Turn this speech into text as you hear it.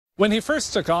When he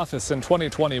first took office in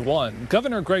 2021,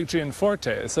 Governor Greg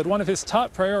Gianforte said one of his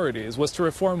top priorities was to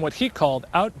reform what he called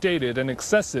outdated and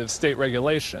excessive state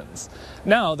regulations.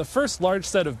 Now, the first large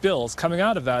set of bills coming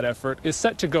out of that effort is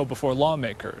set to go before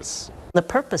lawmakers. The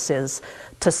purpose is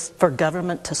for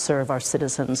government to serve our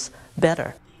citizens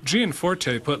better.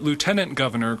 Gianforte put Lieutenant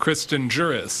Governor Kristen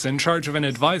Juris in charge of an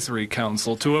advisory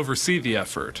council to oversee the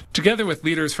effort. Together with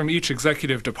leaders from each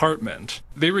executive department,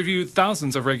 they reviewed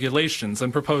thousands of regulations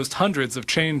and proposed hundreds of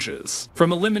changes,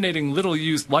 from eliminating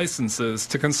little-used licenses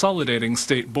to consolidating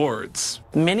state boards.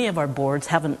 Many of our boards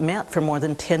haven't met for more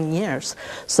than 10 years.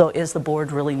 So is the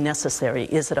board really necessary?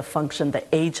 Is it a function the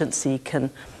agency can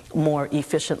more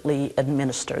efficiently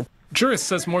administer? Juris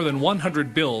says more than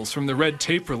 100 bills from the red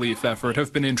tape relief effort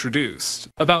have been introduced.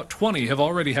 About 20 have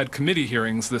already had committee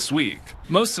hearings this week.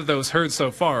 Most of those heard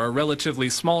so far are relatively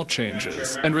small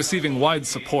changes and receiving wide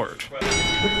support.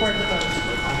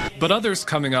 But others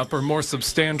coming up are more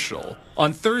substantial.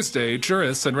 On Thursday,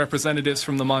 Juris and representatives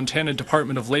from the Montana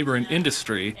Department of Labor and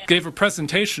Industry gave a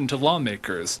presentation to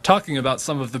lawmakers talking about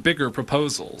some of the bigger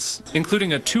proposals,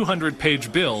 including a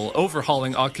 200-page bill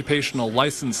overhauling occupational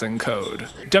licensing code.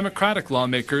 Democratic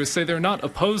lawmakers say they're not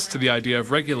opposed to the idea of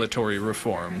regulatory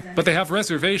reform, but they have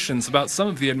reservations about some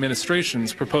of the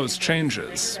administration's proposed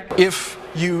changes. If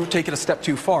you take it a step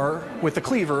too far with a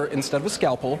cleaver instead of a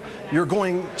scalpel, you're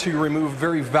going to remove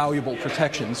very valuable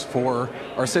protections for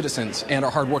our citizens and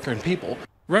our hardworking people.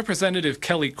 Representative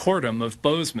Kelly Cordum of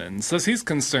Bozeman says he's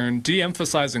concerned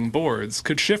de-emphasizing boards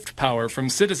could shift power from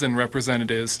citizen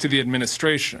representatives to the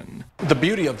administration. The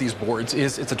beauty of these boards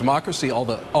is it's a democracy. All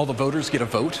the voters get a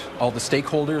vote, all the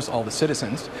stakeholders, all the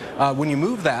citizens. When you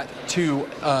move that to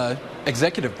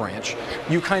executive branch,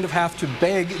 you kind of have to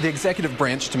beg the executive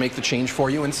branch to make the change for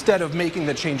you instead of making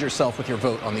the change yourself with your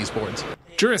vote on these boards.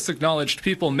 Juris acknowledged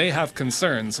people may have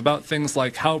concerns about things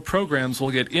like how programs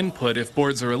will get input if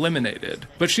boards are eliminated,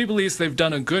 but she believes they've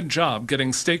done a good job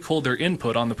getting stakeholder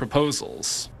input on the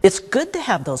proposals. It's good to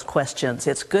have those questions.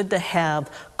 It's good to have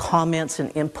comments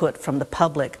and input from the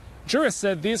public. Juris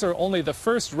said these are only the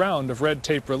first round of red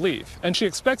tape relief, and she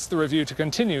expects the review to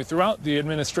continue throughout the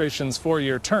administration's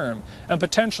 4-year term and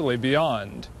potentially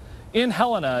beyond. In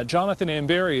Helena, Jonathan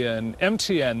Amberian,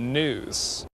 MTN News.